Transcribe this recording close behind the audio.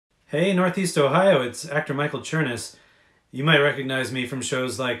Hey, Northeast Ohio, it's actor Michael Chernus. You might recognize me from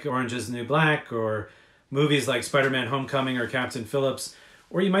shows like Orange is the New Black or movies like Spider-Man Homecoming or Captain Phillips.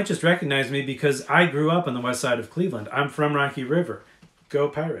 Or you might just recognize me because I grew up on the west side of Cleveland. I'm from Rocky River. Go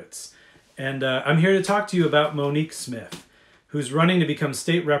Pirates. And I'm here to talk to you about Monique Smith, who's running to become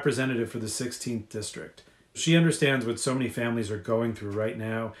state representative for the 16th district. She understands what so many families are going through right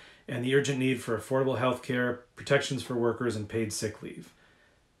now and the urgent need for affordable health care, protections for workers, and paid sick leave.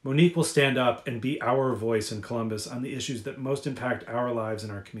 Monique will stand up and be our voice in Columbus on the issues that most impact our lives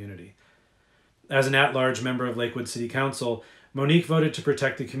and our community. As an at-large member of Lakewood City Council, Monique voted to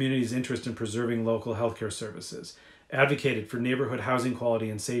protect the community's interest in preserving local healthcare services, advocated for neighborhood housing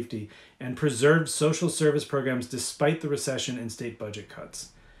quality and safety, and preserved social service programs despite the recession and state budget cuts.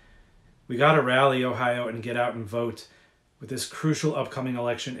 We gotta rally, Ohio, and get out and vote. With this crucial upcoming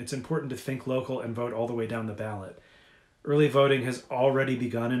election, it's important to think local and vote all the way down the ballot. Early voting has already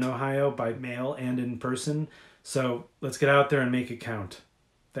begun in Ohio by mail and in person, so let's get out there and make it count.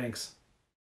 Thanks.